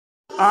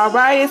All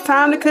right, it's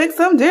time to cook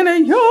some dinner,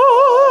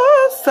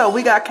 y'all. So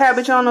we got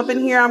cabbage on up in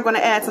here. I'm going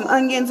to add some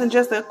onions in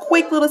just a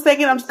quick little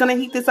second. I'm just going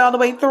to heat this all the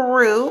way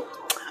through.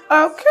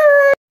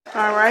 Okay.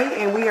 All right,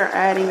 and we are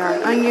adding our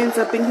onions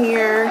up in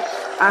here.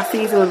 I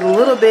season with a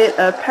little bit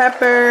of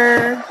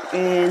pepper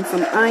and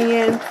some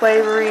onion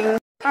flavoring.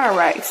 All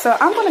right, so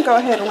I'm going to go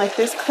ahead and let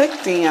this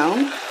cook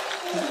down.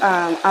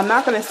 I'm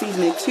not going to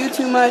season it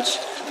too much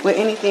with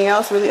anything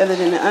else really other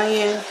than the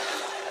onion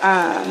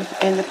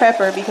and the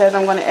pepper, because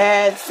I'm going to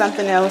add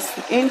something else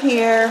in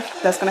here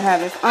that's going to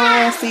have its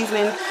own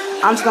seasoning.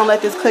 I'm just going to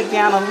let this cook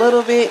down a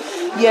little bit.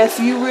 Yes,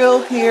 you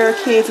will hear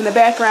kids in the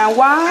background.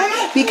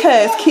 Why?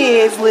 Because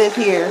kids live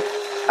here.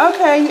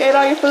 Okay, you ate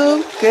all your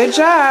food? Good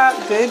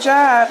job, good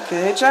job,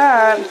 good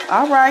job.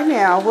 All right,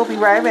 now, we'll be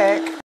right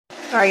back.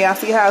 All right, y'all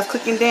see how it's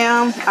cooking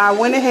down? I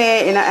went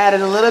ahead and I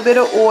added a little bit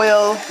of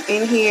oil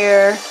in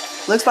here.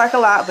 Looks like a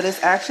lot, but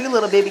it's actually a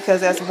little bit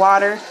because that's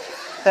water.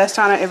 That's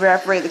trying to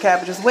evaporate the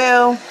cabbage as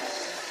well.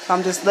 So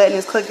I'm just letting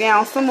this cook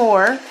down some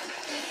more.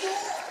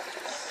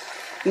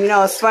 You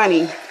know, it's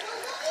funny.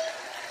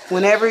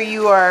 Whenever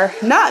you are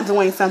not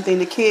doing something,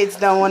 the kids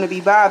don't want to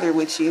be bothered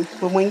with you.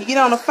 But when you get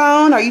on the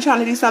phone or you trying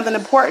to do something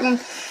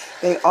important,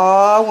 they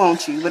all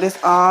want you. But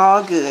it's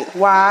all good.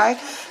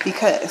 Why?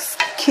 Because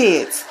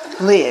kids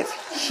live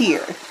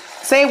here.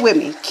 Say it with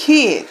me.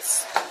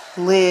 Kids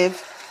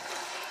live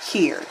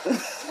here.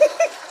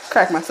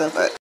 Crack myself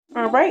up.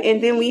 All right,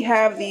 and then we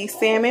have the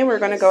salmon we're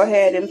going to go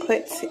ahead and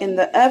put in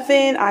the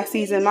oven. I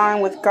seasoned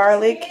mine with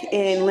garlic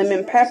and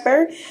lemon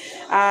pepper.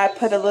 I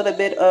put a little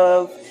bit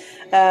of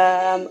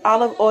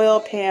olive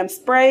oil pan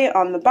spray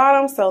on the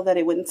bottom so that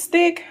it wouldn't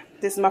stick.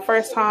 This is my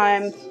first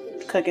time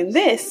cooking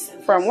this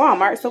from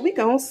Walmart, so we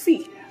gonna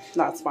see.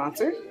 Not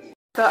sponsored.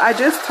 So I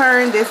just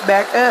turned this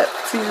back up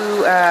to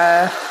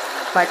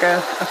like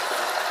a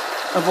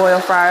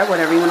boil fry,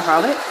 whatever you want to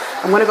call it.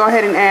 I'm going to go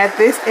ahead and add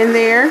this in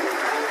there.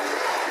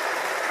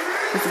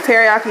 It's a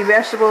teriyaki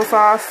vegetable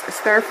sauce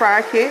stir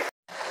fry kit.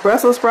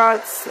 Brussels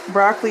sprouts,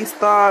 broccoli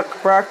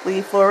stalk,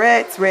 broccoli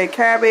florets, red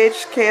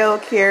cabbage, kale,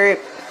 carrot,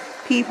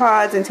 pea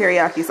pods, and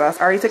teriyaki sauce.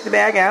 I already took the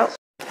bag out.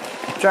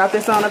 Drop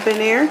this on up in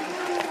there.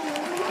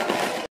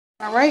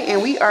 All right,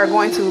 and we are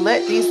going to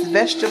let these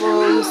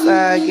vegetables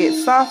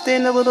get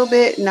softened a little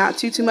bit. Not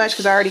too much,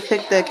 because I already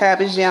cooked the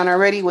cabbage down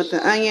already with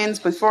the onions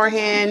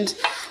beforehand,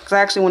 because I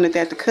actually wanted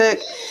that to cook.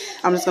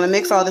 I'm just going to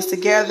mix all this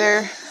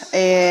together,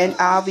 and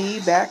I'll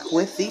be back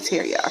with the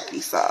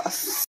teriyaki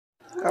sauce.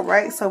 All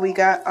right, so we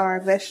got our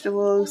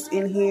vegetables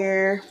in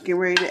here. Get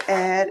ready to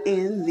add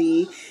in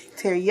the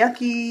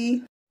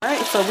teriyaki. All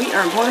right, so we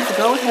are going to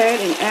go ahead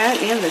and add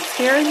in the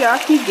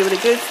teriyaki. Give it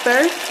a good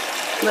stir.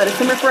 Let it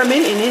simmer for a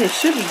minute, and then it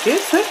should be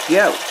good to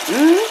go.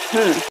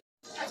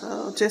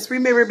 So just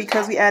remember,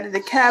 because we added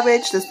the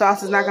cabbage, the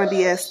sauce is not going to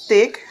be as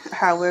thick.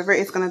 However,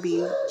 it's going to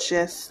be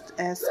just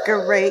as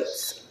great.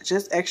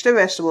 Just extra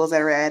vegetables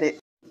that are added.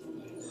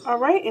 All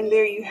right, and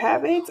there you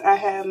have it. I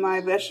have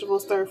my vegetable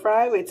stir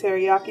fry with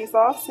teriyaki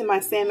sauce and my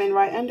salmon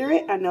right under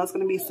it. I know it's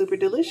going to be super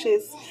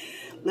delicious.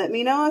 Let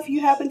me know if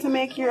you happen to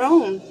make your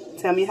own.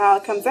 Tell me how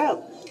it comes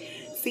out.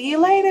 See you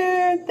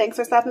later. Thanks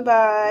for stopping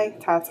by.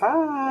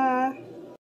 Ta-ta.